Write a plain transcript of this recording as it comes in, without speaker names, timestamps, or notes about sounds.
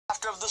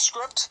of the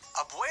script,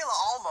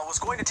 Abuela Alma was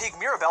going to take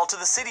Mirabel to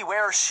the city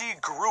where she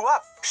grew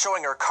up,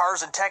 showing her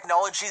cars and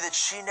technology that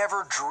she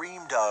never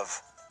dreamed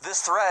of.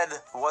 This thread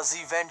was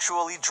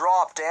eventually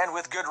dropped, and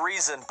with good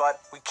reason, but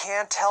we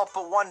can't help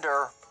but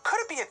wonder, could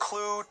it be a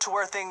clue to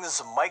where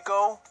things might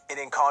go in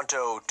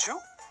Encanto 2?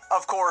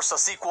 Of course, a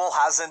sequel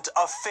hasn't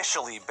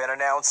officially been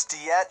announced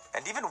yet,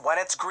 and even when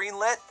it's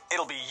greenlit,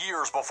 it'll be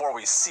years before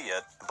we see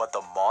it. But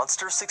the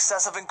monster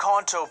success of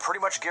Encanto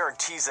pretty much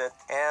guarantees it,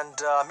 and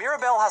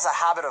Mirabel has a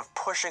habit of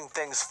pushing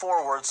things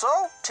forward, so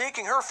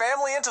taking her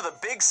family into the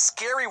big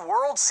scary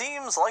world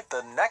seems like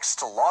the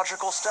next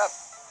logical step.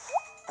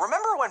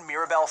 Remember when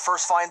Mirabel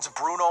first finds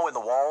Bruno in the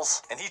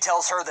walls, and he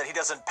tells her that he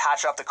doesn't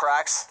patch up the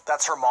cracks?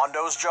 That's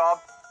Hermondo's job?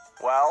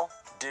 Well,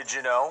 did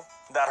you know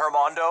that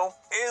Hermondo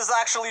is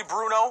actually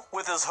Bruno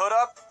with his hood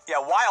up? Yeah,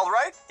 wild,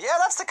 right? Yeah,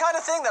 that's the kind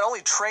of thing that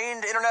only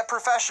trained internet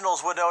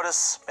professionals would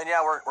notice. And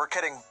yeah, we're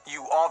kidding.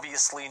 You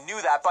obviously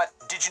knew that, but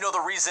did you know the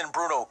reason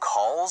Bruno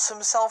calls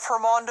himself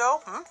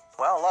Hermondo?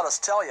 Well, let us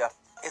tell you.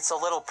 It's a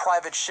little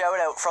private shout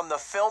out from the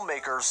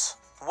filmmakers.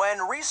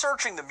 When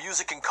researching the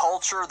music and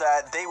culture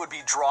that they would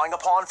be drawing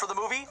upon for the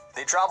movie,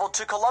 they traveled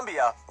to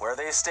Colombia, where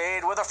they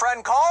stayed with a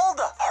friend called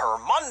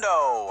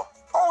Hermondo.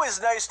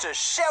 Always nice to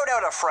shout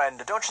out a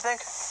friend, don't you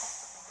think?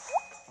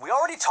 We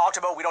already talked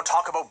about we don't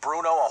talk about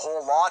Bruno a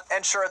whole lot,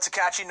 and sure, it's a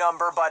catchy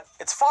number, but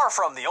it's far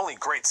from the only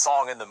great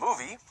song in the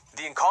movie.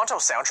 The Encanto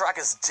soundtrack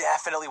is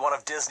definitely one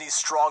of Disney's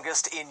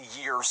strongest in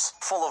years,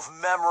 full of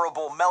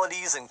memorable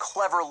melodies and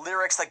clever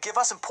lyrics that give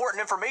us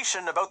important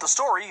information about the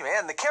story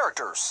and the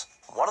characters.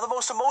 One of the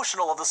most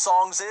emotional of the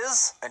songs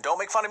is, and don't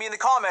make fun of me in the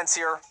comments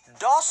here,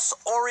 Dos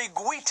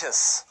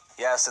Origuitas.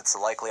 Yes, it's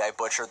likely I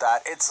butchered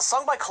that. It's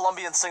sung by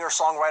Colombian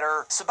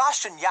singer-songwriter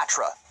Sebastian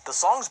Yatra. The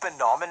song's been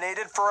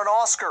nominated for an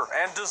Oscar,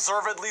 and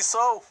deservedly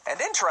so. And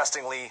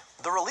interestingly,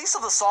 the release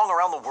of the song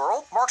around the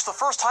world marks the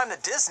first time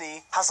that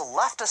Disney has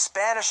left a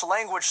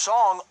Spanish-language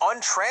song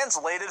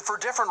untranslated for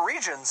different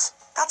regions.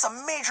 That's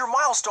a major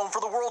milestone for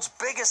the world's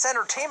biggest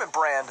entertainment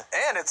brand,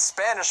 and its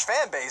Spanish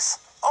fan base.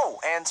 Oh,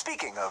 and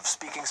speaking of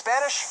speaking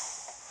Spanish,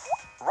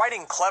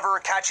 writing clever,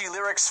 catchy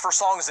lyrics for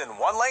songs in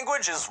one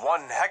language is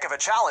one heck of a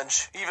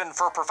challenge, even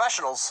for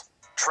professionals.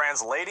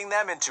 Translating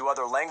them into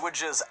other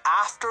languages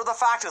after the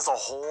fact is a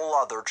whole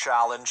other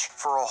challenge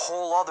for a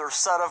whole other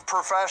set of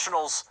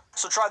professionals.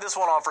 So try this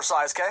one on for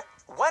size, okay?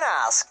 When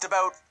asked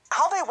about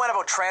how they went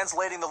about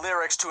translating the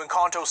lyrics to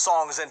Encanto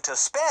songs into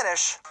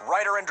Spanish,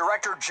 writer and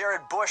director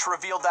Jared Bush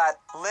revealed that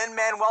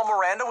Lin-Manuel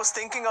Miranda was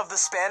thinking of the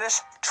Spanish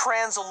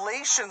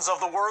translations of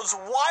the words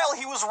while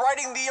he was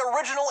writing the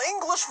original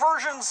English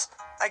versions.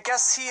 I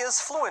guess he is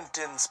fluent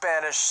in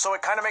Spanish, so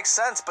it kind of makes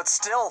sense, but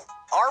still,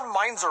 our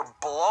minds are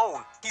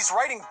blown. He's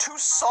writing 2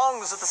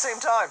 songs at the same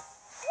time.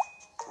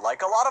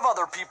 Like a lot of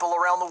other people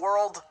around the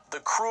world,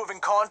 the crew of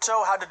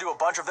Encanto had to do a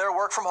bunch of their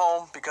work from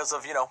home because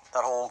of, that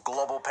whole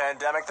global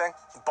pandemic thing.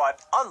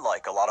 But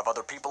unlike a lot of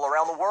other people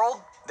around the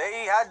world,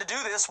 they had to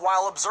do this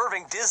while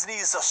observing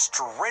Disney's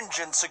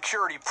stringent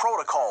security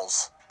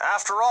protocols.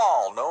 After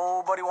all,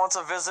 nobody wants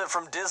a visit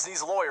from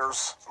Disney's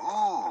lawyers.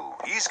 Ooh,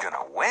 he's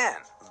gonna win.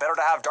 Better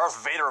to have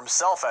Darth Vader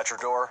himself at your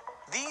door.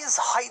 These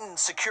heightened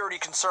security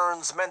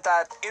concerns meant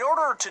that, in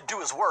order to do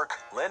his work,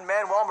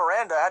 Lin-Manuel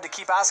Miranda had to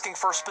keep asking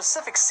for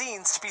specific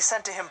scenes to be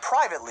sent to him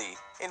privately.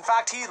 In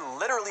fact, he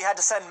literally had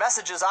to send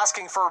messages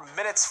asking for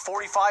minutes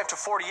 45 to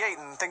 48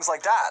 and things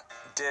like that.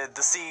 Did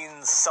the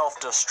scenes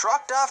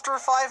self-destruct after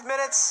 5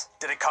 minutes?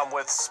 Did it come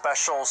with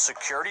special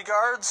security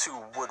guards who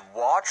would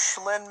watch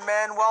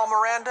Lin-Manuel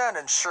Miranda and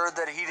ensure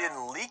that he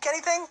didn't leak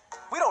anything?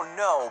 We don't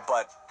know,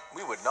 but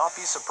we would not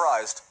be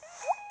surprised.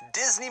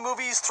 Disney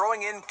movies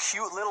throwing in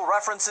cute little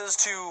references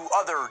to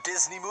other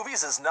Disney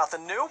movies is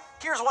nothing new.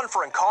 Here's one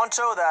for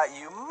Encanto that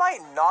you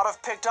might not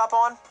have picked up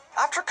on.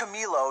 After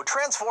Camilo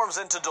transforms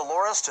into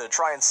Dolores to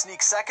try and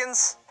sneak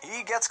seconds,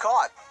 he gets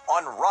caught.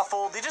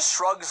 Unruffled, he just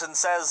shrugs and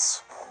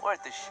says,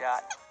 "Worth a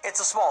shot."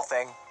 It's a small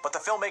thing, but the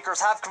filmmakers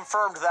have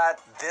confirmed that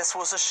this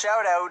was a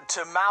shout out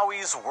to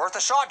Maui's worth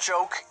a shot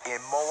joke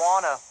in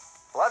Moana.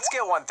 Let's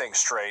get one thing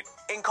straight.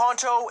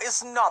 Encanto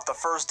is not the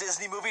first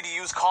Disney movie to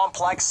use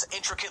complex,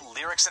 intricate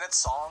lyrics in its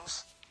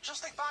songs.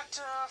 Just think back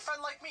to A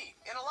Friend Like Me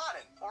in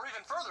Aladdin, or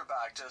even further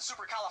back to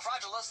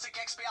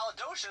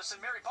Supercalifragilisticexpialidocious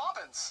in Mary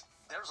Poppins.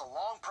 There's a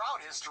long,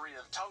 proud history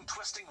of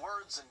tongue-twisting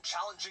words and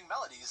challenging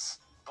melodies.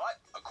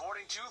 But,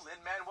 according to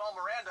Lin-Manuel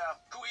Miranda,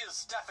 who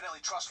is definitely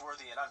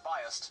trustworthy and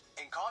unbiased,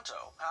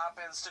 Encanto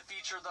happens to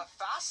feature the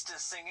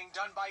fastest singing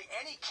done by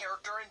any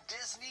character in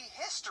Disney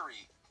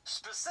history.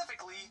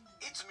 Specifically,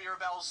 it's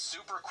Mirabel's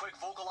super quick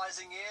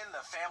vocalizing in The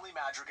Family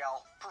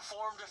Madrigal,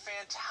 performed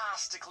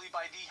fantastically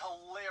by the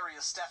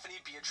hilarious Stephanie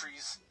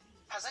Beatriz.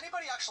 Has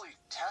anybody actually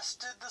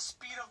tested the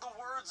speed of the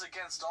words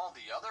against all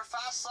the other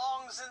fast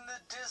songs in the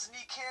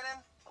Disney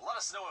canon? Let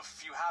us know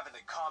if you have in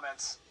the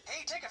comments.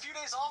 Hey, take a few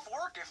days off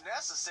work if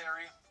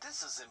necessary.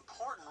 This is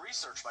important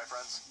research, my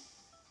friends.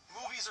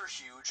 Movies are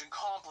huge and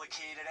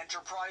complicated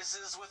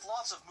enterprises with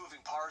lots of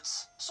moving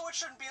parts, so it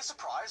shouldn't be a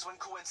surprise when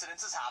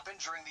coincidences happen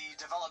during the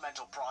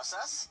developmental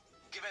process.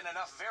 Given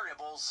enough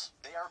variables,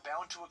 they are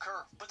bound to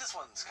occur. But this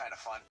one's kind of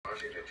fun.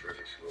 Washington,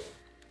 terrific school.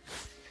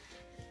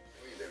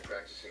 Well, you've been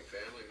practicing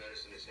family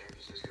medicine in San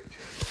Francisco,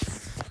 too.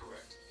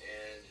 Correct.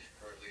 And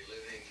currently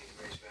living in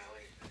Grace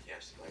Valley?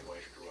 Yes, my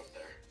wife grew up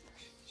there.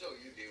 So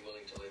you'd be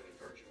willing to live in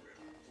Virgin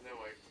River? No,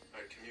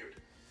 I commute.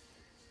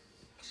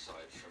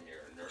 Aside from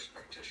your nurse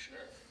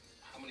practitioner,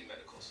 how many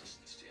medical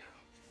assistants do you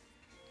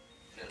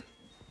have? None.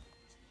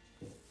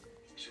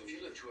 So if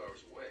you live 2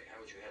 hours away, how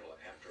would you handle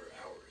after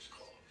hours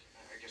calls?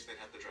 I guess they'd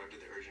have to drive to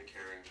the urgent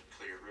care in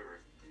Clear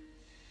River.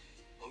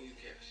 Oh, you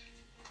guess.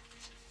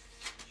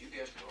 You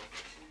guessed wrong.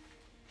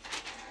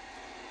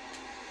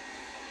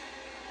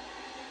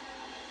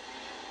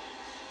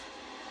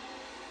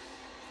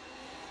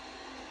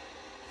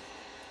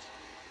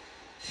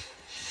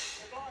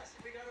 Hey boss,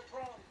 we got a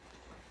problem.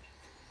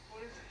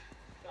 What is it?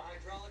 The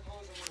hydraulic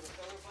hose on one of the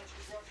feather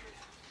punches ruptured?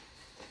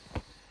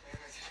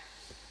 Damn it.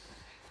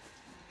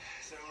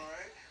 Is that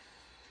alright?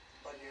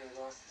 Bud nearly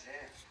lost his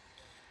hand.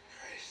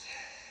 Christ.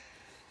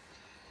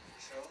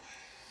 So,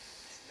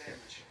 what's the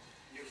damage?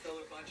 New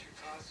filler puncher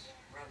costs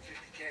around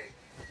 $50K.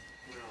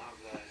 We don't have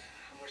that.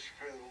 How much to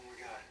repair the one we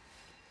got?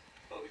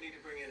 Well, we need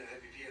to bring in a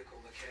heavy vehicle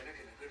mechanic,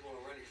 and a good one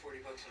will run you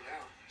 $40 an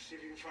hour. See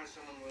if you can find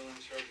someone willing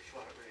to charge a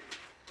flat rate.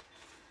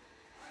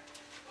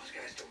 Those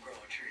guys don't grow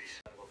on trees.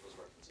 About those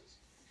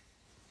references.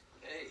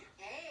 Hey.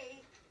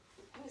 Hey,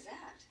 who's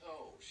that?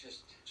 Oh, it's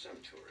just some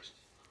tourist.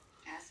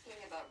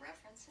 Asking about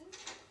references?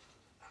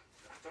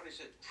 I thought he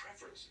said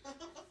preferences.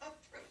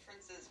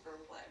 Preferences for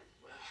what?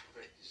 Well,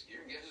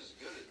 your guess is as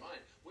good as mine.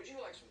 Would you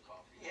like some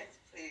coffee?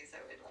 Yes, please, I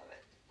would love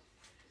it.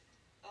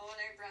 Oh, and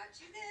I brought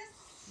you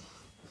this.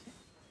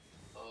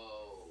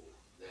 Oh,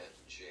 that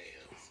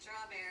jam.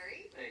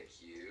 Strawberry. Thank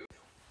you.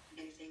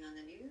 Anything on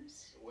the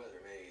news? The weather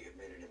may have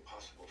made it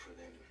impossible for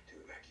them to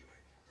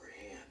evacuate. Her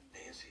aunt,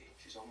 Nancy,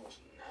 she's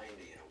almost 90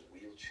 in a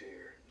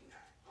wheelchair.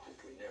 I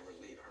hope we never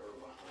leave her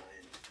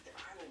behind. The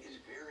island is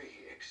very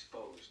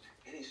exposed.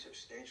 Any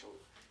substantial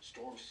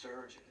storm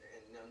surge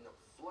and the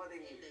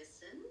flooding. Hey,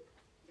 listen.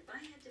 If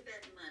I had to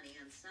bet money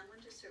on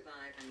someone to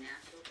survive a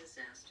natural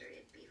disaster,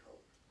 it'd be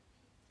Hope.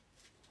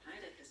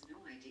 Ida has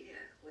no idea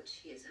what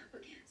she is up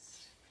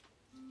against.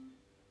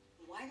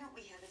 Why don't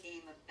we have a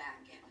game of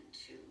backgammon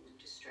to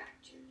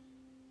distract you?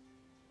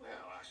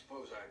 Well, I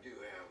suppose I do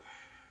have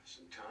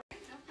some time.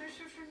 No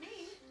pressure from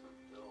me.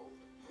 No.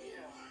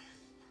 Yeah.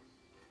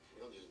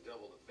 We'll just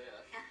double the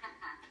bet.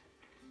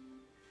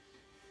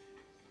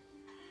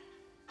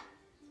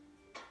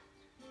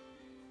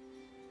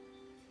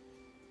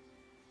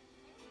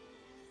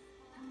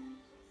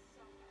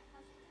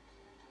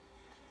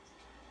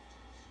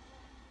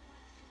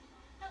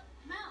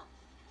 Mel.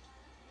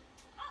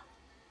 Oh,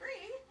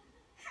 Bree.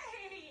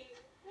 Hey.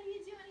 What are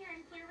you doing here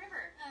in Clear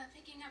River?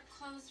 Picking up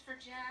clothes for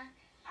Jack.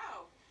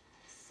 Oh,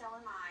 so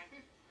am I.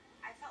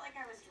 I felt like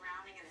I was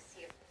drowning in a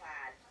sea of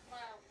plaid.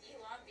 Well, you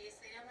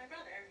obviously know my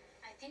brother.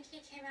 I think he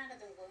came out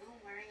of the womb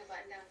wearing a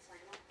button-down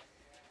flannel.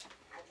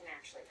 I can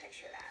actually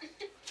picture that.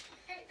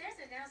 Hey, there's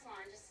a nail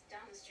salon just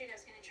down the street. I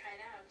was going to try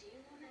it out. Do you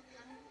want to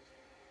come?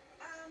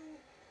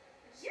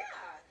 Yeah,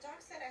 Doc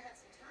said I had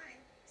some time.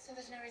 So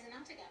there's no reason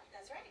not to go.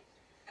 That's right.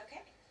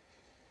 Okay.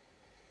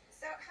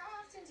 So how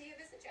often do you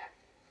visit Jack?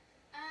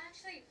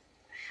 Actually,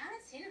 I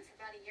haven't seen him for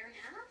about a year and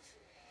a half.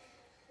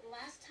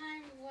 Last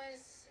time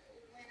was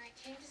when I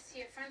came to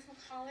see a friend from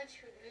college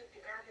who had moved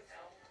to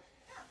Garberville.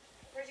 Oh,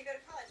 where'd you go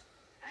to college?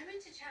 I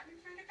went to Chapman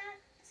for undergrad.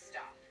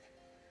 Stop.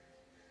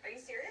 Are you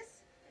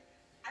serious?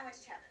 I went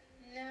to Chapman.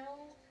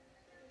 No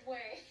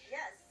way.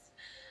 Yes.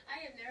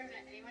 I have never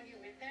met anyone who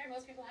went there.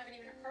 Most people haven't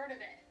even heard of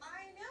it.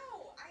 I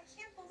know. I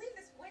can't believe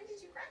this. When did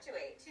you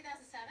graduate?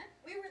 2007,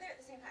 We were there at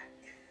the same time.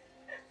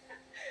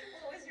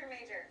 What was your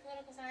major?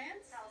 political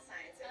science. Health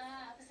sciences.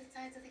 Opposite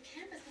sides of the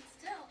campus, but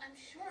still, I'm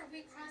sure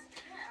we crossed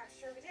I'm paths.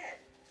 sure we did.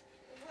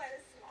 What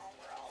a small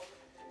world.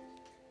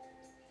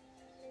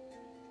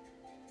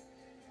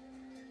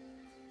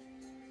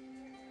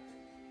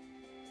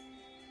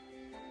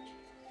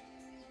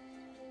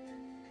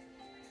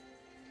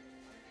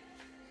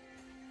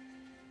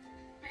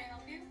 May I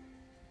help you?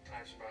 I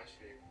have surprise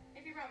for you.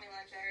 If you brought me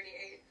lunch, I already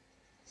ate.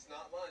 It's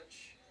not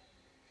lunch.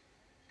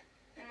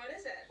 And what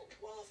is it?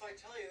 Well, if I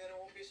tell you, then it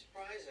won't be a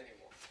surprise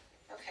anymore.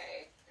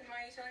 Okay. Then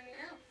why are you telling me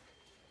now?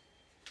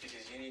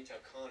 Because you need to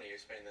tell Connie you're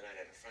spending the night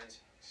at a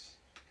friend's house.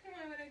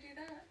 Why would I do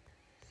that?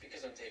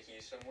 Because I'm taking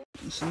you somewhere.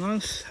 It's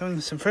nice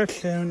having some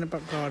fresh air in the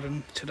back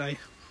garden today.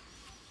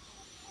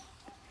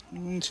 I'm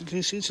going to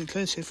introduce you to a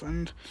close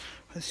friend.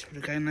 Let's see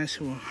again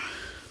later on.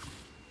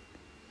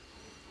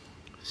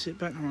 Sit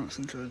back and relax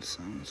and enjoy the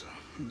sounds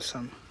and the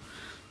sun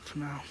for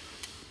now.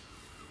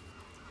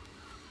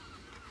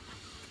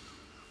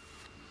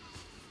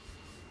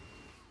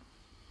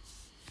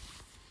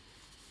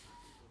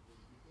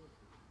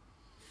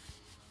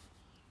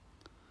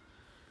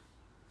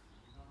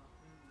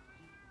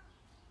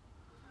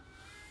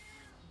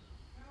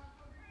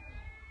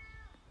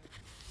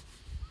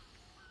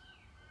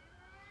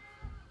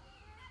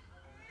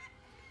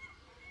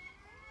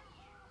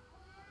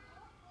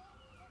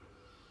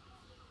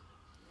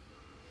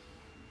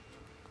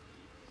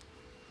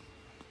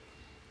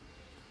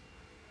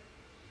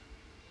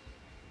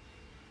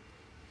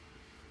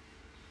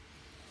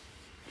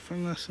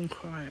 something nice and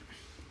quiet.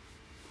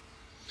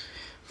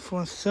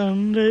 For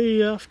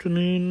Sunday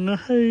afternoon, the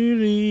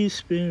Holy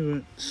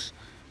Spirit's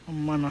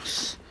among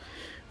us.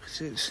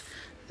 Because it's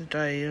the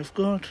day of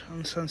God,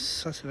 and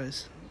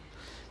Saturdays.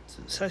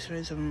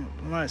 Saturdays are the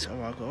nights of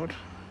our God,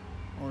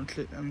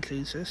 and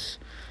Jesus,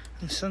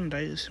 and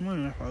Sunday is the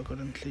morning of our God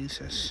and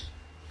Jesus.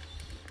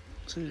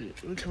 So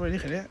whichever way you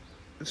look at it,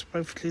 it's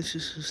both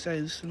Jesus who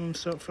stays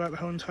non-stop throughout the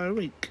whole entire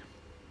week.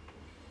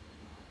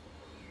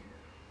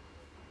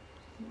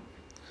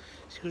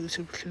 So you've got this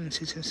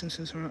opportunity to listen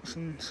to some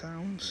relaxing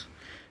sounds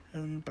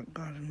in the back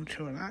garden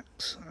to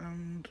relax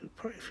and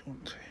pray if you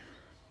want to.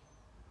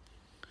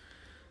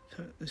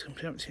 So it's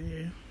completely up to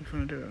you if you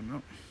want to do it or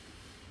not.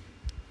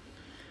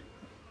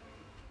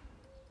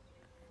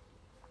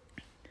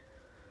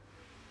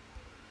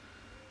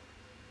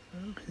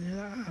 Oh, can you hear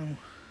that owl?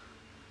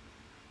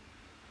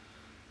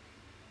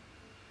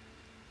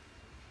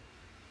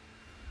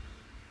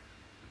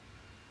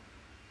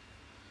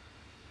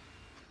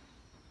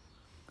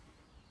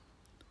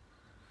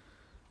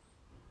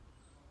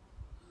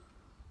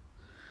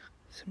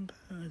 Some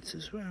birds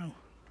as well.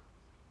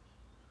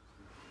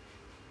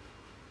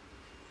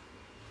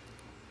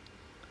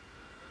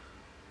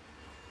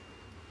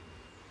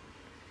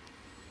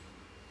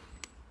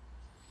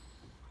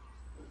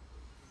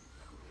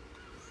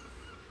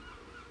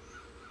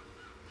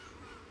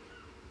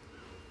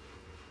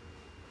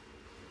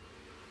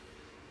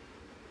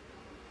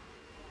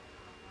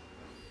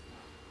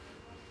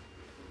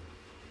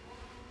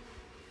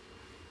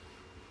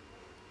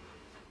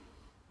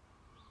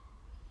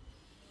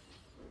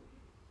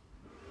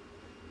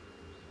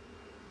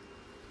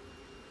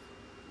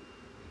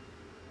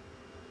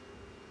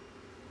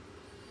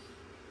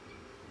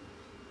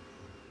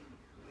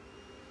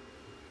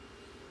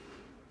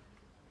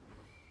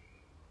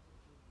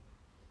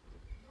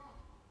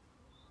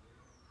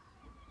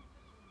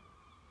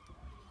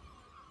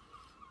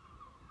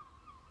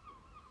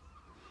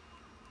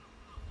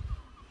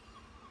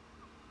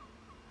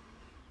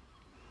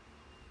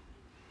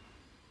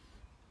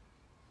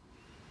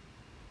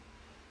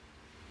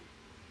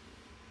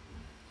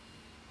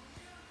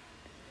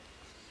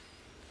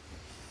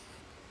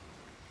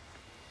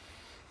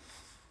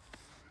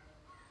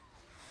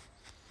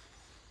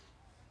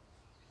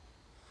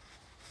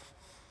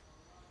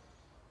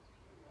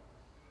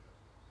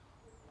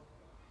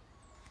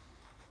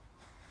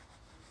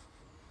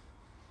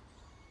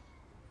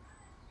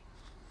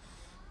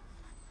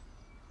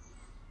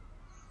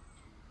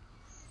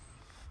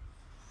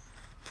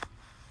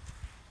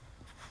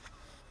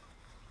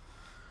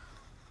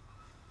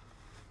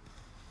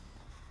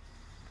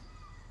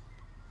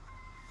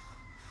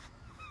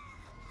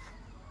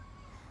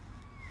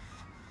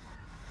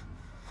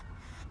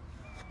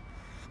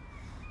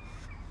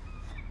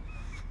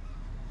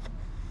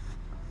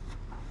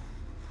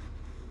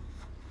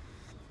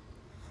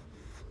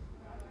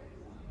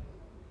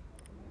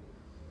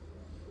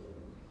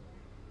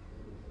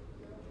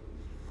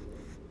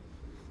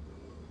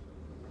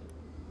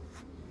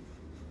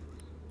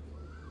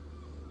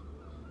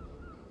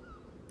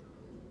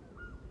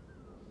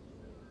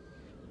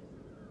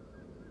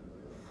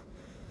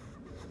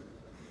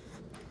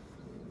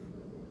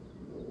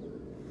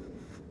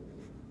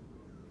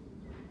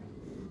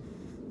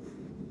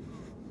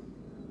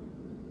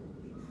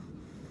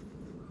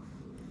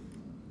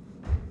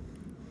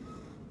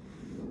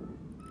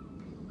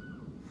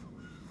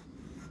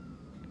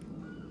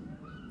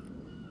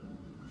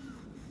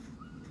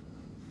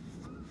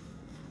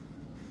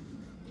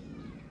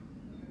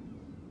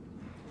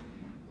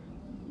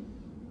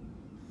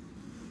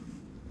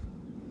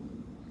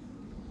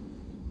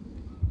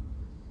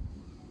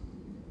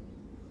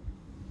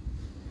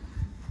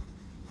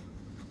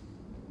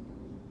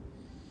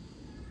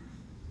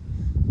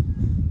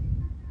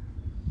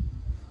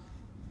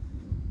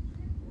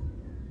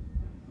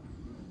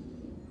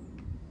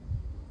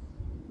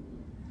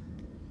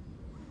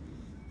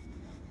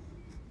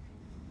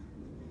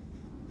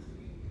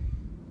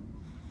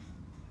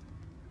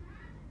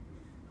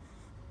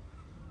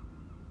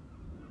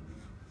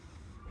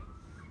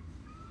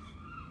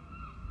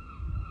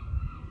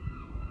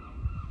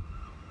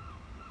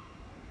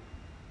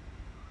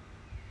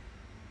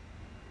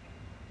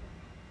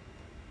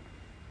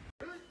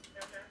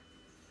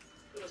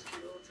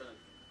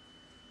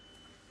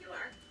 You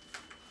are.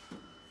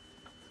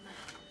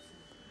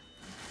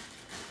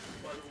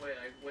 By the way,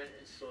 I went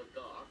and saw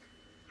Doc.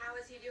 How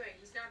is he doing?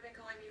 He's not been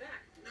calling me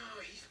back. No,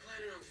 he's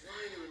planning on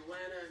flying to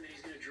Atlanta, and then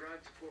he's gonna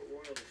drive to Port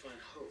Royal to find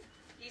Hope.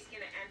 He's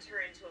gonna enter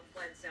into a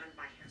flood zone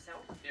by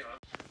himself. Yeah.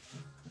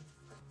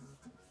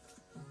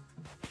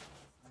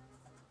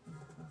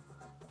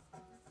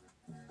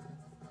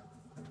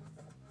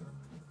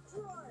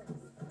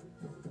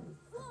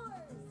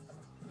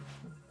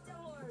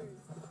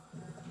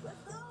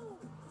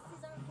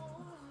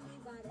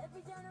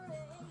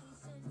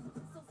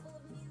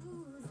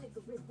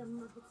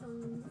 Rhythm of its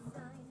own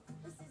design.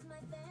 This is my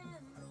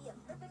family, a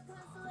perfect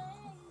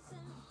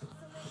constellation.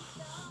 So many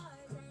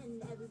stars,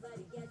 and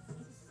everybody gets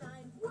to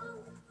shine.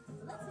 Whoa,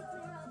 let's be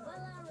clear of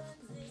while I run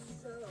this.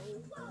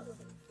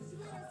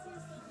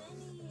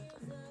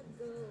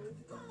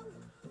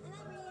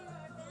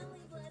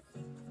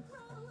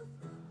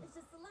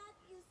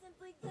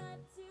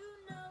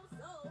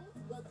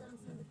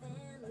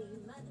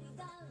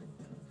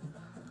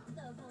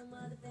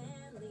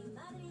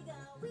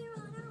 Madrigal. We're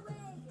on our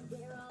way,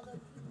 where all the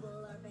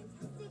people are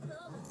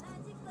fantastical and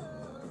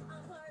magical.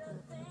 I'm part of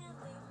the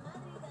family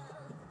Madrigal.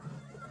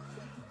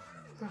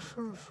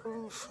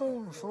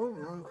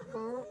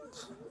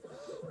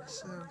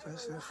 So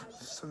there's a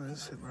son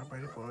sitting around by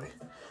the boy,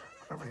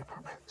 lovely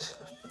puppets.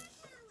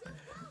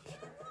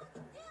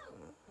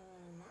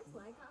 That's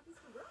why coffee's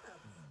for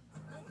grown-ups.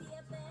 Might be a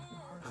I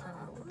bad found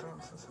out what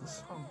dances and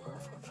song for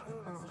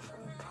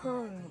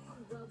time.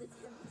 well, the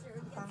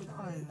temperature I'm gets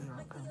playing high. your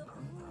Might be a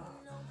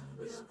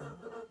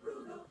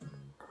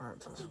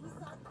characters from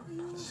the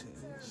company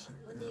series.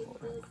 when they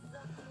disappear.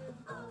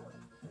 Oh,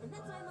 and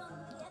that's why Mom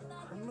get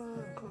that here's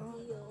her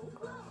deal.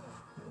 Whoa,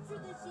 sure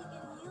that she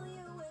can heal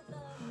you with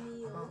a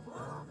meal.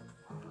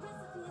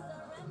 Recipes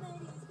are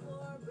remedies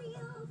for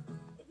real.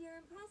 If you're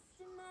impressed,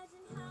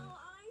 imagine how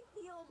I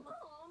feel,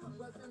 Mom.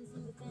 Welcome to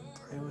the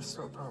family. He was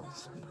still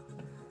dancing.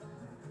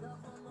 The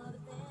home of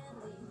the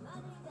family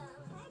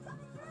Madrigal. Hey,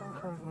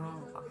 come Okay, now,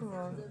 come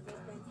on.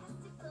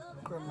 fantastical.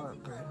 Good luck,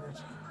 David.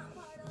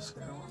 See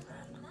you on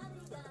then.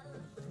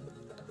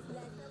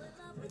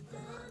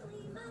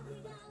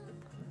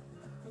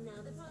 And now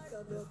they're part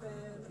of your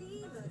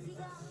family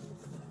Madrigal.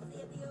 See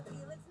if the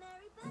Felix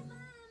married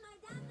Bella and my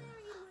dad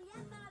married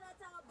Julieta.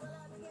 That's how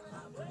Abuela became an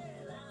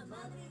Abuela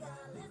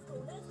Madrigal. Let's go,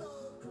 let's go.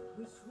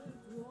 We sweep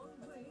one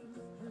way,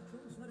 help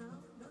those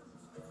around us,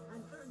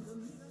 and earn the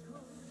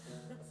miracle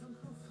that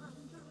somehow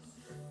found us.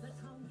 The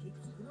town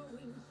keeps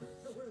growing,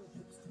 the world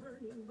keeps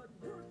turning, but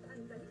work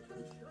and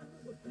dedication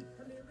will keep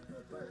the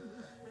miracle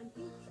burning, and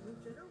each new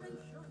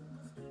generation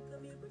must keep the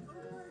miracle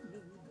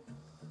burning.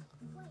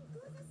 Wait,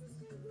 who's a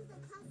sister and who's a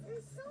cousin?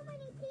 There's so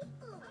many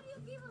people. How do you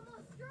keep them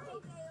all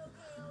straight?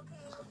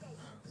 Okay.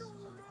 So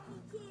many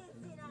kids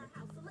in our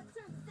house, so let's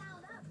turn the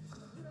sound up.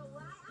 You know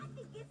why? I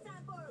think it's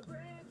time for a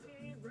grand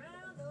kid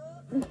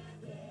roundup.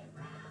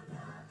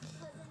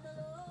 Cousin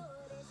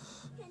Dolores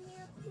can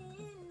hear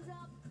pins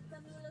up.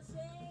 Camilo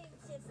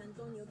shapeshifts.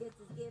 Antonio gets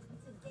his gift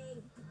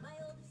today. My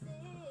older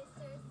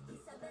sisters,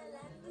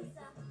 Isabella and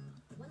Lisa.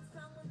 One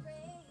strong, one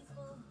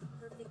graceful,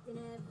 perfect in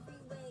every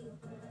way.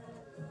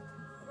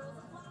 Throws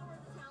a flower,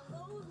 the town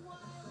goes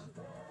wild.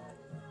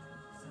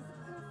 She's a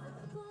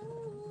perfect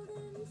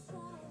golden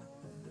child.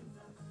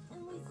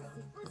 And we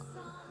sing her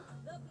song,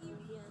 the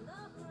beauty and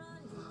the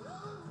fun, you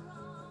know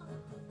wrong.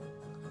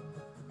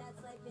 That's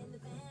life in the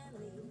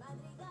family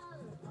Madrigal.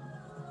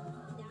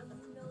 Now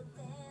you know the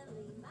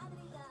family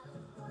Madrigal.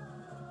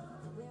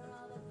 Where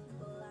all the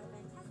people are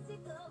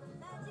fantastical and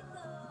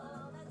magical.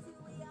 That's who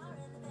we are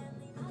in the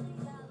family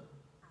Madrigal.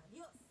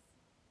 Adios.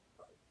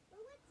 Oh,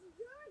 well, what's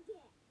your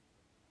gift?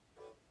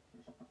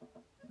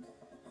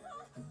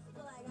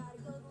 Well, I gotta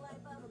go the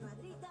life of a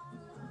Madrigal.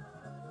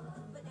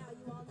 But now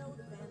you all know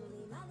the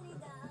family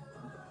Madrigal.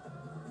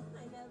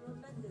 I never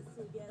meant this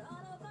to get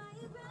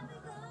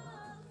autobiographical.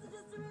 So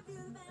just to review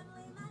the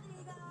family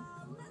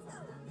Madrigal. Let's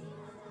go.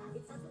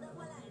 It starts with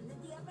Abuela and the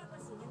Dia Pepper.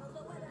 She handles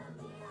the weather.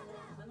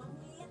 My mom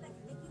Julieta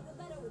can make you feel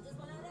better with just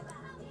one out of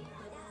that.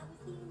 My dad was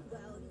steamed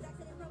well. He's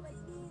accident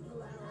probates means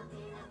well.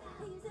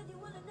 Hey, you said you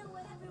want to know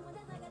what everyone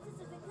does. I got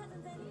sisters and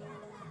cousins and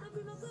my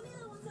primo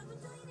Camilo wants up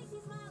until you make me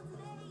smile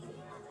today.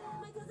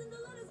 My cousin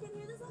Dolores can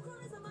hear this whole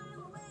chorus a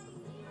mile away.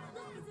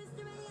 Look, it's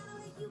Sister Mariana,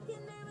 like you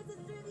can marry my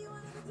sister if you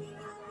want to between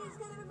you and me. She's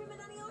kind of a prima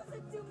donna, you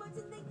said too much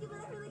and thank you, but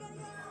I really gotta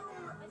go.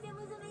 My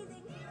family's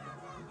amazing,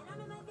 and I'm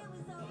in my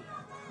family, so well.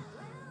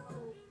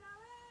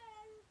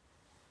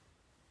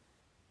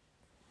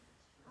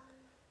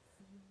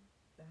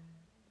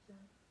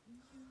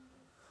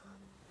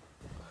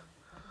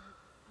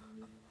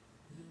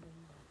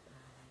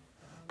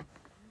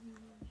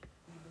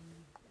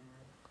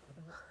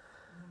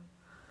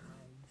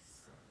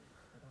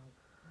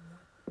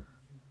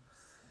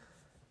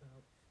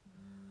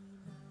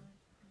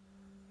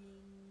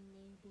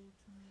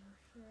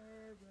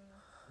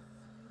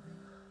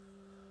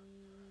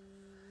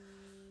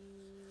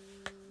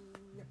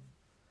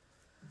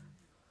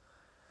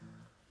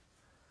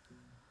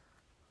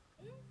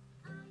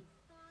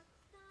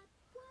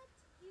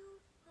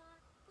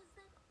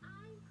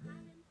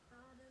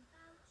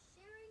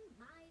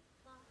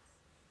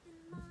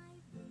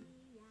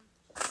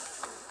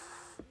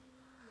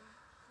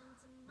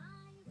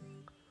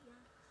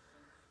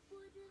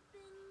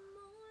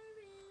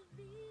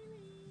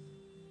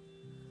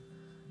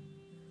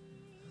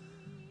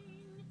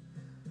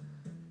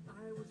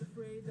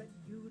 Afraid that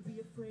you'd be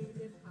afraid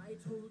if I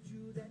told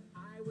you that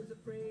I was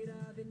afraid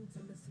of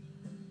intimacy.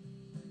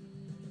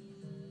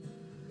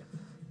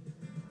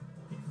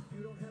 If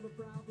you don't have a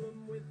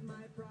problem with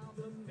my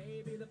problem,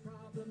 maybe the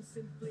problem's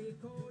simply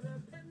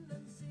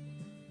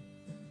codependency.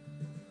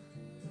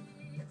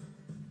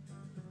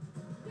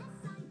 Yes,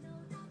 I know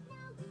that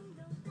now. You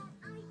know that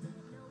I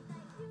didn't know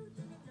that you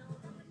didn't know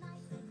that when I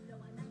said no,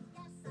 I meant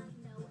yes, I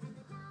know. And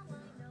that now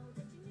I know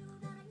that you knew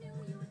that I knew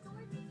you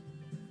adored me.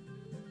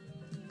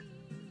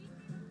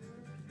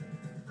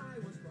 I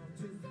was wrong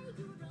to Say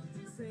you were wrong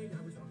to say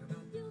I was wrong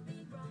about you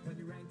being wrong. when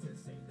you rang to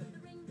say that The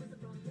ring was the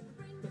wrong in the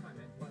ring. if I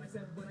meant what I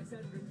said when I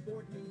said rings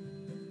bored me.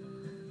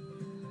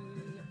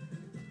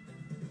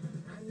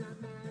 I'm not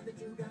mad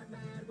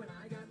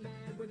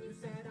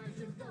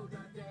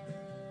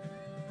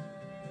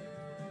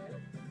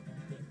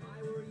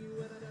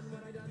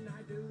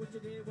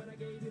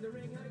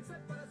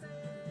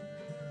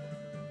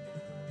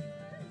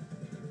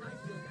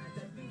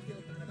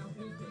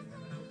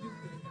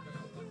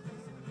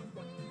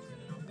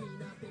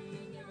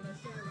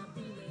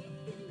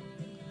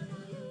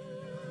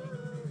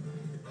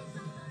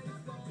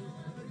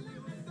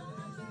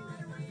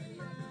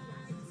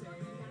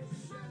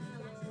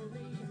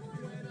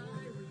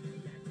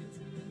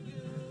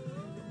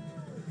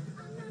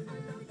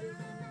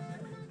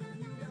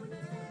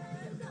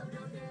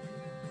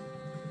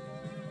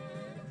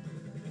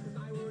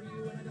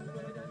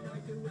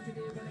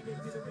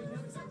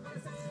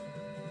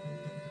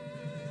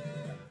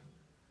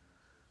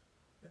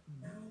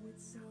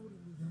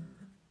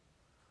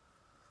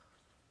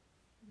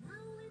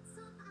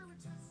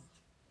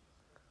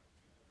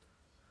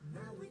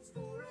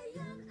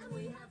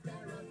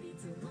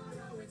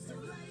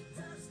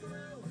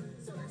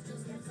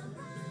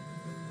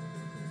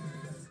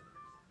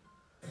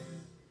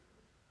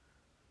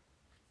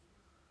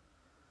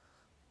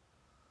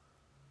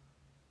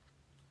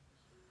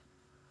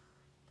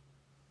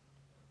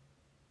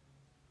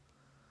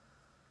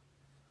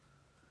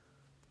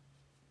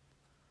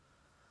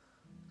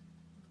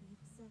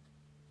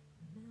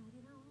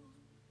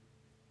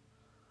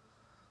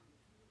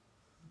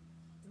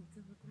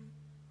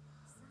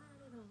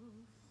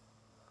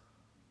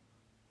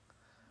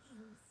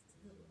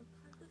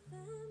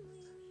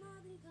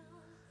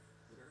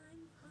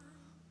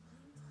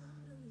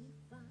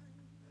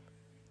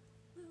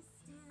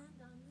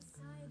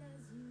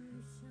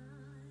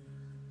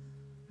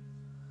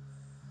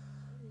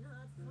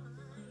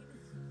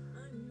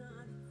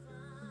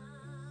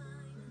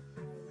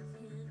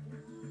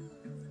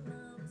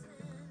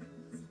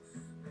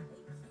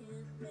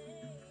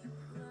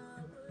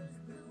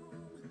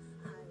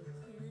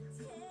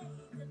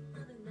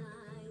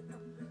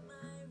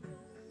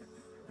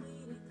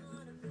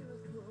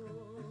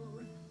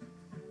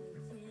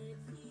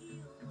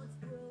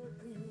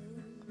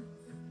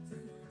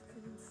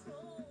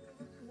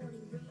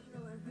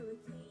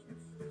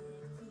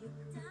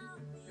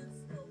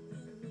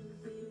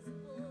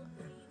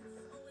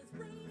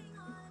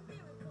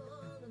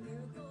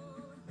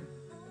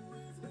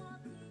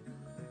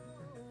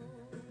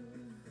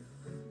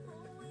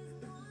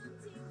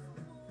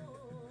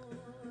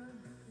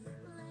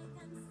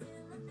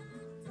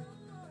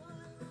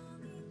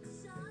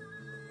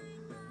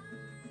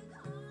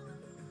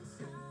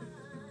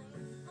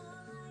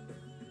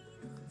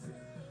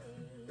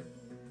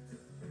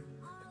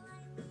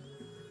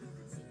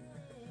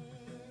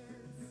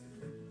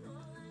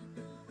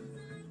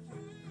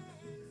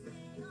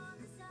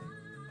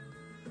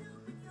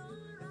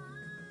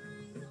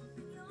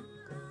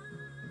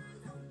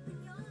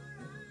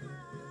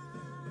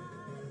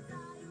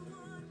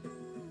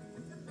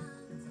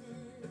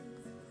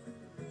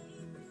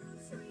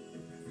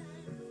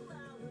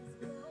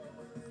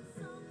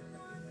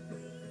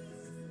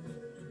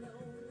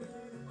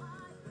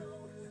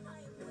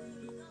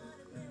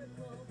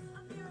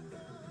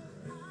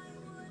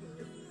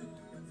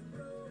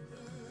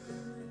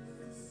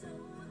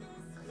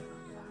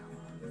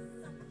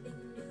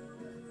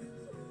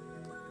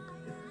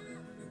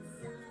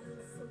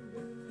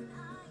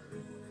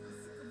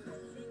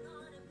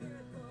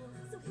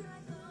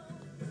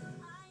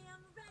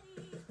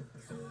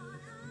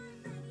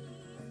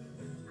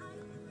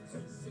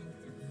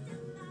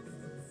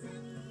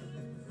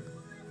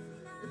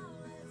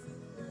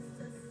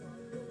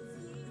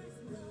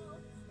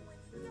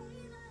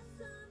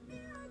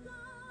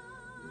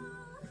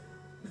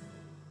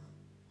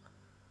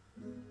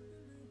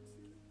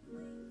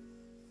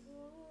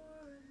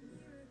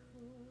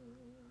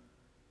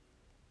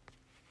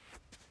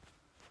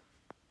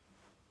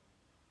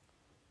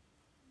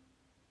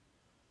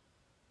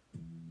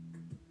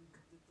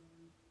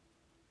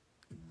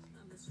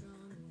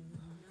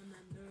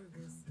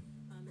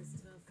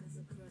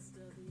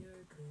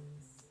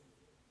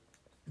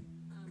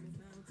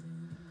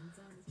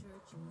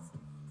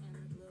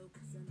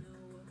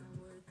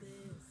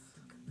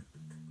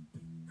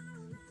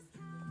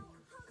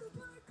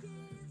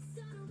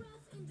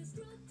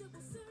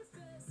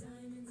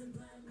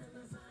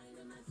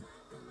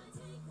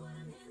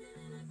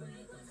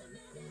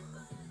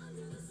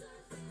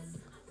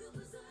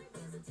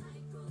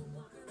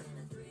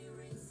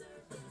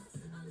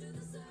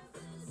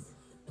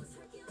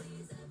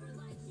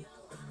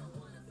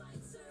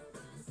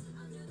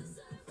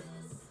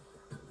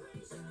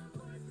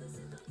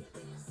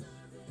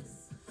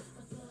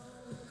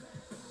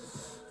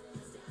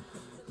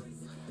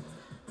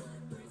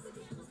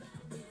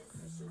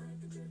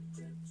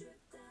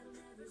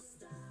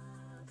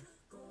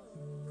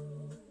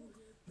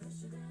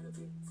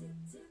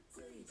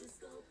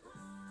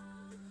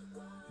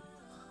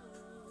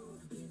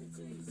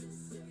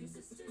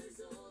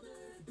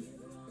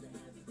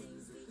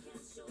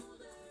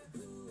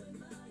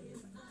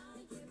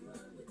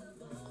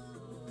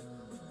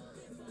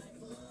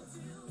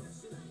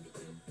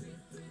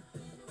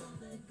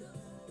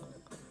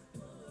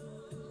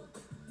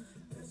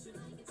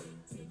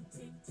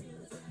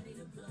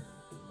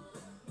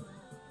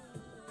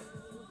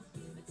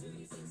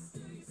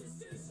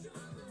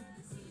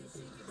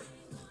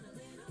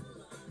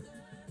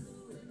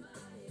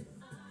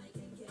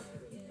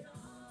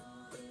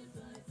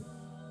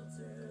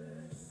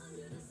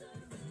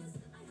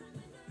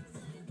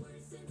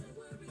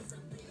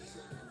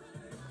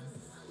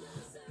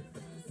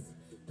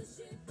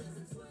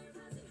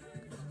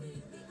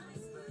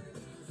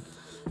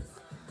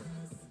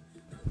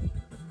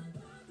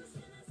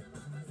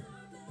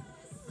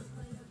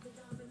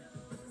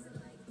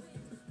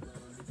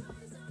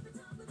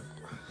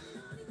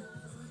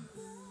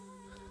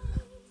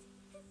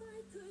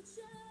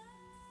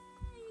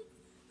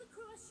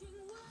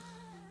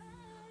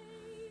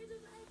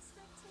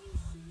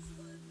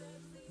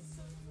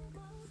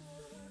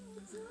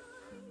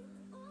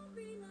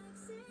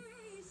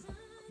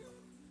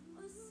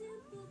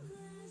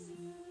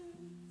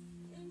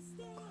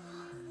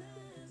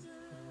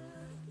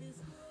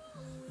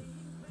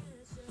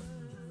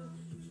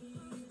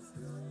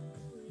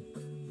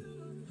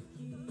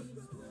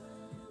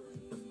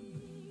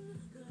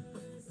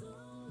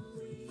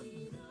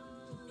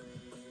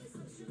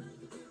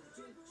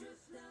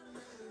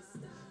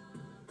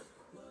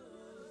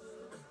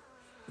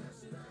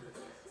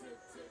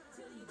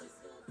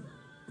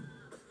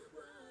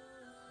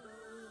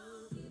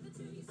Give it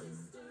to your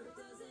sister, it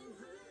doesn't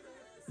hurt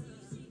her. See,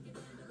 she can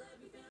handle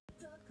every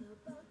family. Talk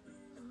about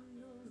Bruno,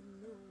 no,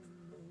 no,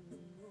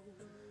 no.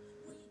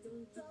 We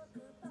don't talk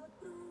about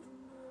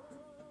Bruno.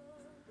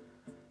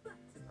 But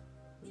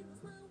it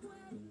was my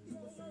wedding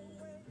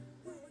day.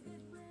 We were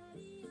getting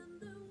ready,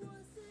 and there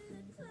wasn't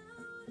a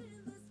cloud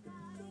in the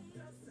sky.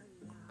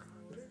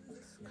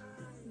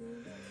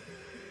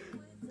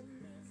 With a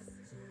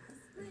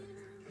mischievous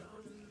grin.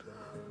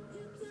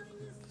 You're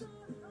telling your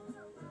story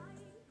all right.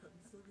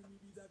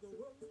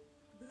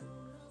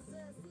 Bruno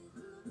says it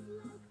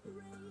looks like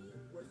rain.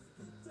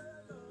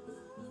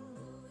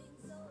 In doing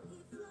so, he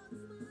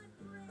floods my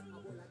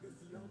brain. In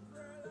a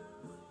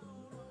hurricane.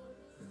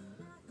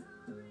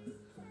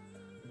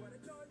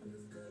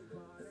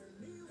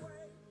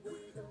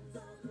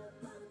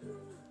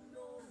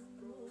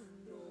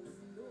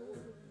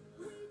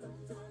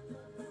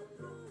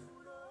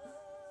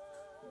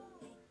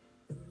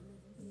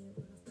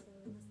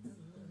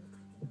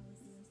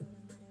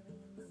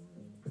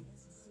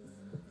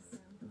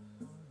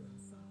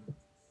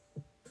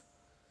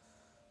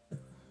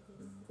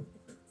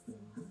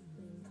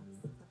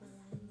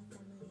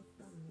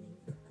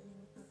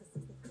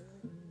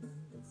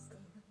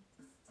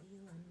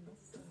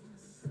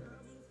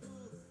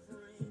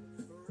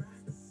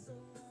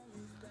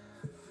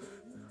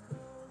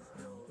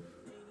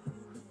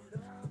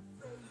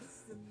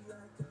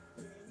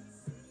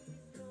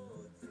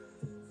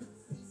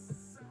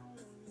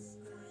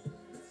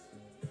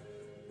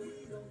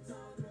 We don't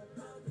talk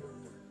about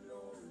Bruno,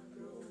 no,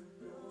 no,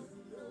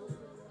 no.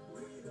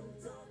 We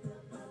don't talk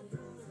about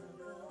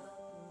Bruno.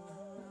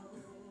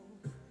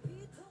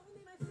 He told me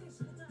my fish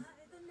will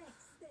die the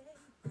next day.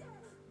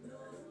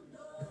 No,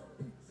 no.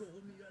 He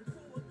told me I'd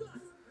go a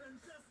gut, and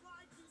just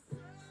like he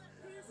said,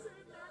 he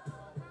said that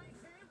all my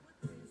hair would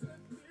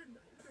disappear.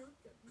 Now look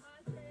at my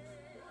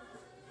hair.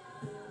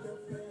 Your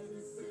fate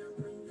is sealed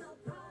when your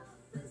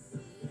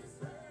prophecy is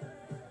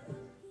read.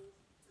 He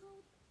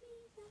told me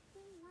that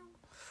the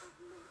life of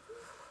my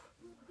youth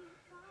would be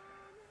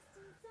promised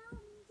and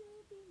someday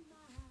be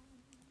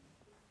mine.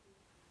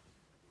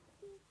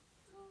 He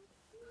told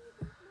me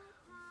that my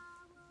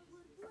power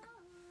would grow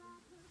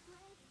like a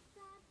grape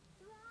that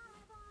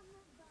thrive on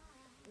the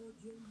vine.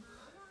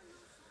 I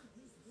know from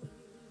his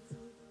ways,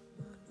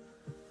 one day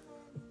the planet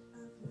of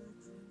my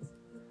dreams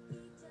would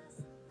be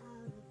just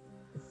out of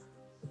reach.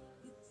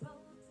 You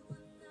told to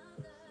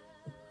another,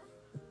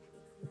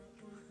 it's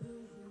like I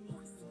hear him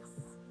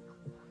voices.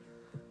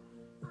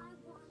 I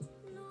want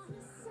not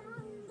a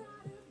sound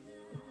out of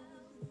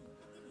them.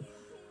 I can hear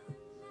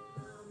him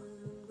now.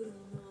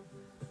 Bruno.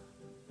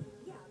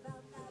 Yeah,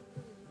 about that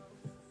Bruno.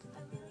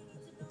 I really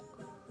need to know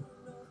about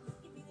Bruno.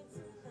 Give me the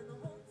truth and the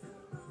whole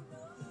truth,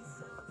 Bruno.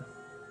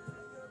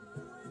 Isabella,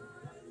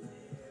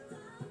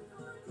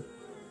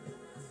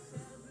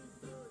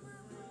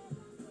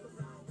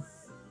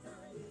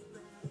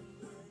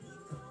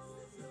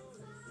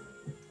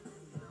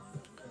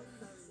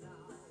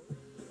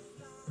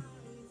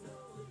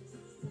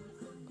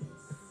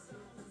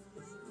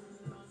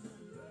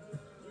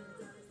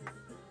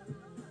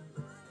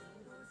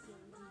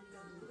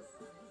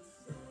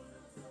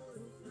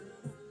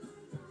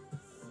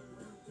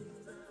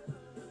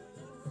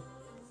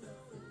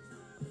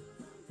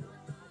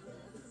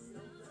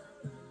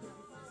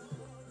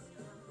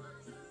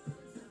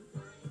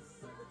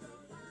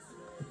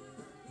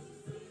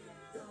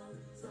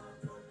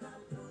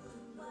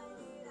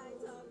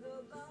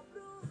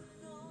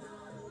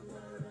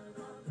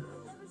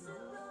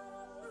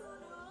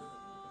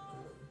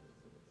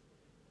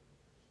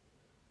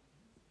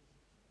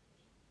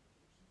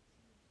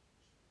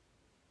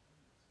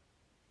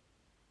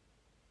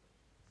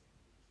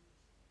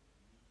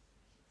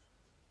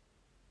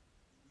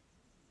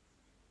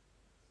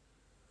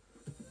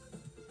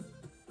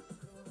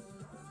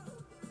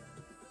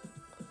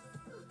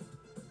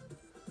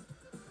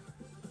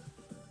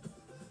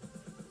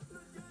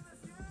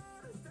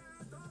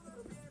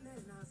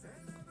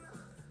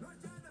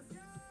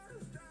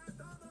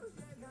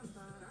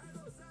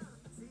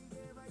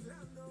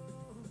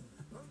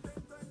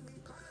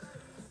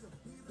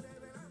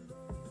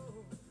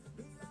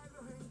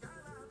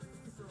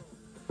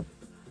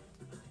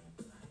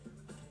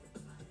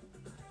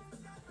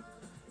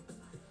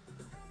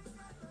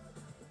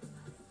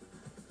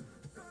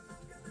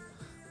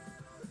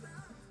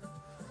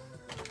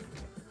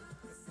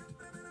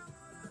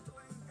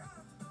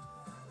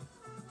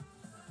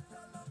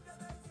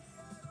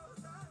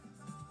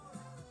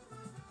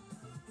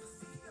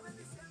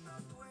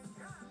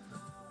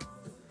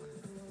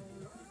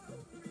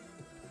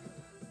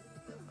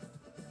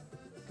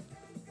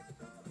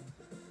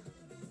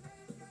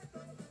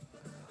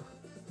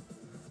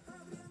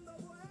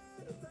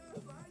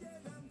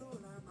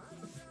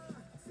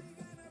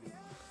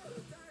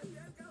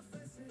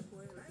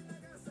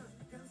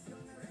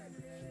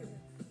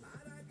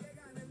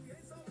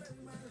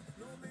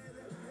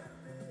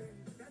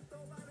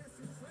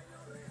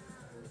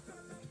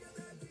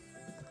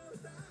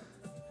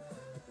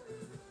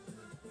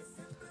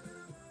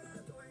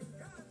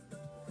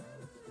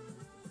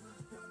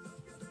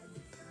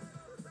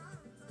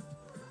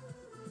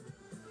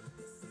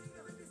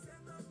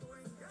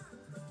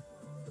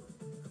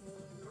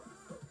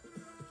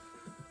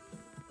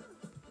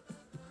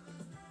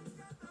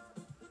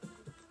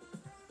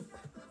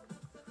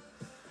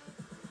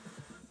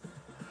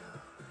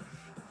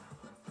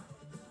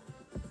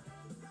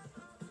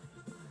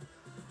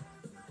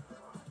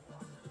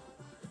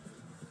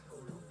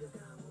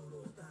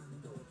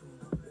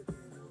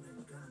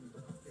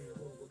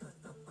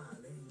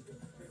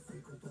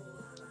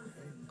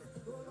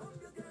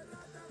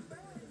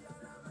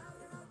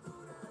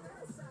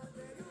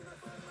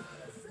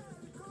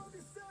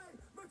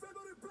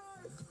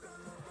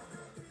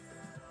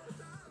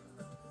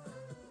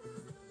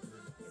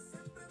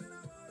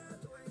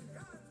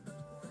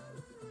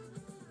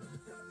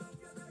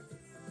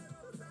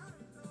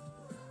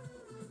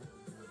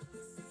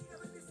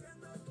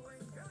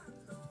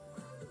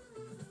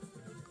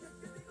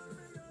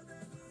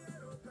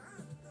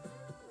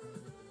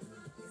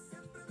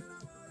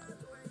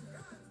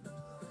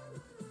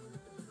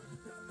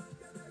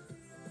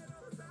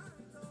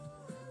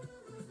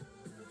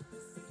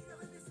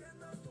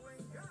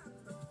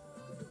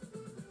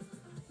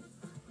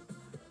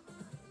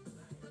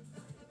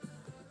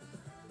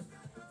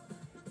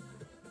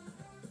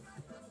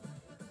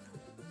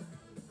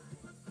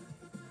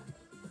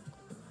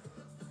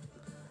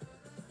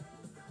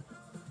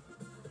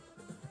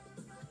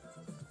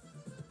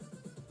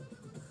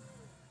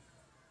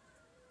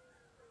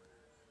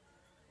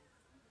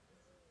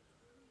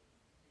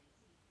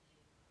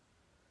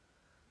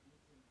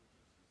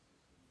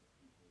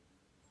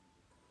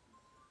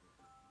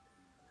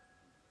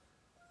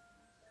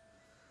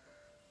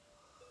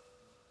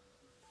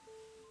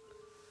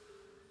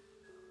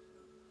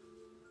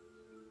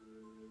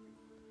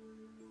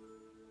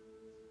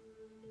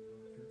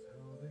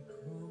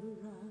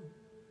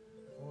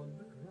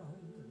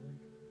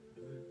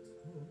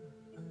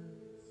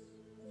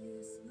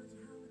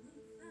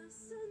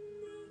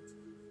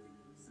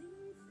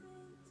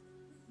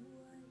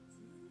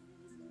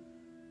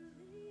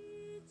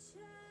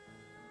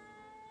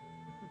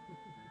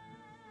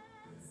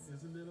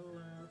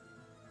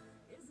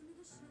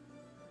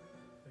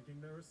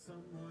 for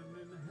someone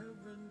in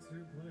heaven to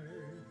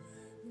play.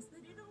 Yes, but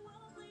in a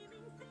world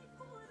blaming fate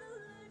for the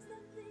lives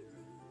that they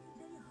lead,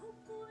 they hope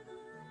for the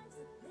lives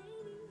that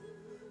they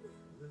need.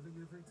 Living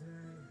every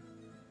day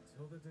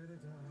till the day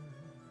they die,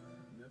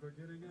 never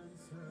getting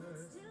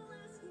answers, still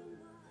asking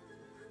why,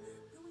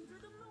 going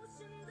through the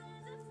motions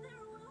as if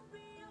there will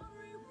be a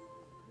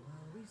reward.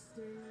 While we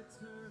stay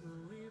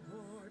eternally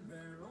bored,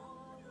 they're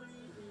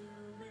only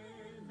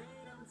human. They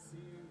don't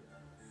see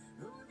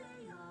who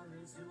they are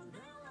is who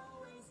they'll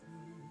always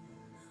be.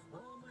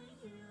 Only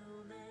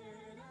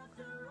human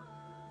after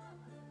all.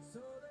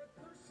 So they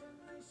push and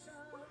they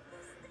shove. With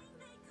this thing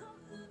they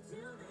come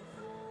until they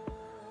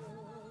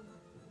fall.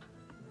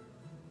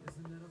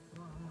 Isn't it a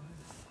fraud?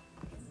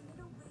 Isn't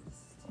it a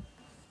waste?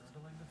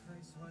 Struggling to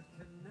face what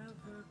can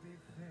never be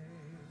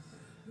faced.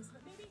 Yes,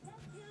 but maybe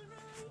death can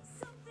release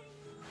something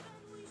more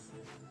than we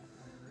share.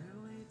 I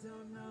really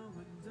don't know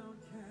and don't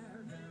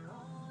care. They're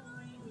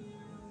only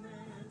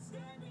human,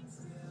 standing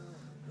still,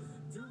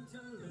 doomed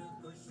to live,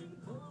 pushing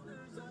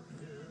boulders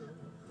uphill.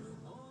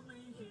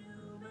 Only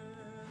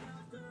human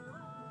after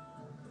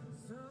all.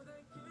 So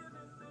they give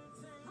and they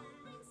take,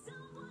 hoping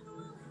someone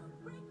will help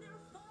break their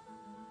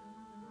fall.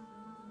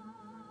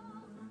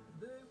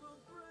 They will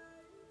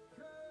break,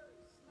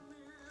 curse,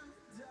 live,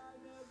 die,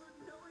 never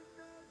knowing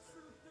that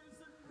truth is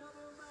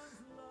another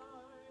man's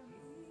lie.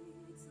 Hate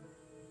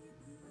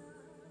like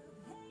love,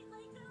 hate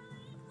like a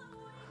leaf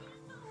blowing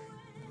in the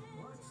wind.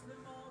 Watch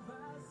them all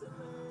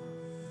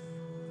vacillate.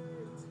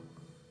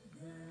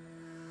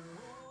 They're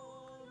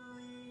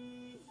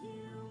only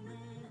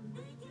human.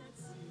 They can't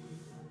see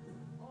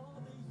all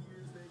the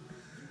years they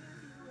could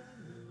give you and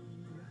me.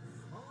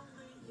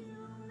 Only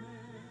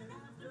human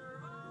after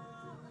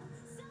all.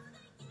 So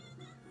they give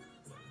and they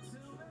take,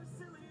 till their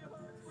silly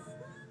hearts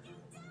break.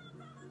 Looking down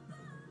from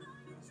above,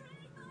 are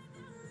betrayed by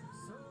their own.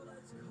 So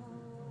let's call.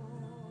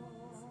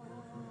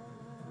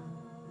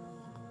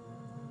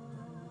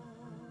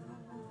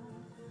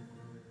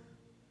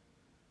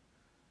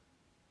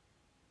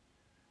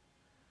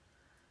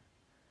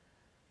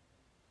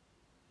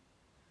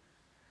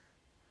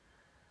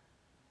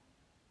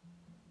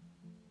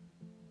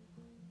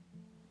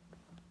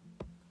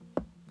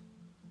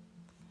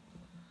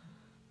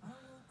 I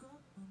woke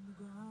up on the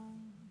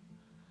ground,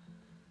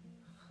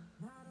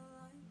 not a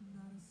light,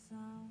 not a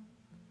sound.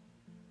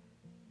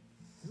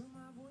 Threw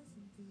my voice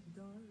into the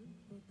dark,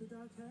 but the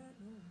dark had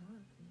no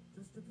mark.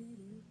 Just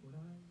repeated what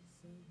I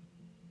said.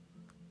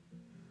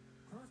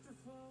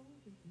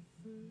 Claustrophobic at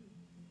first,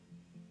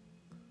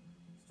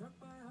 struck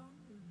by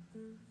hunger and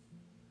thirst.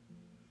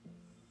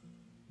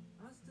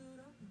 I stood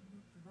up and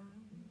looked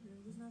around.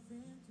 There was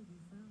nothing to be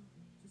found,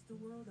 just a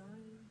world I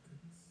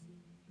couldn't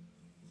see.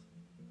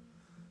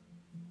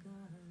 And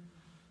I heard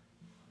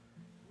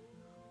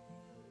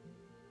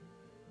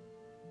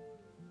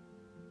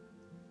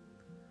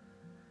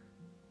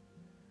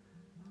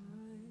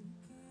I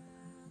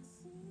can't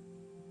see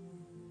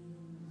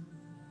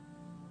now.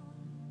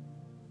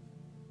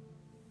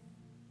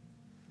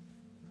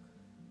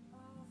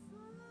 I'll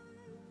find my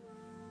way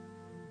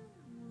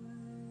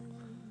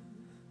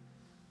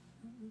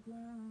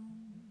underground.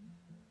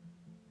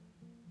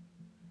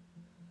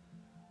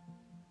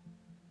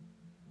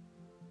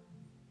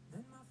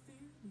 Then my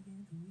fear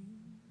began to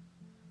ease.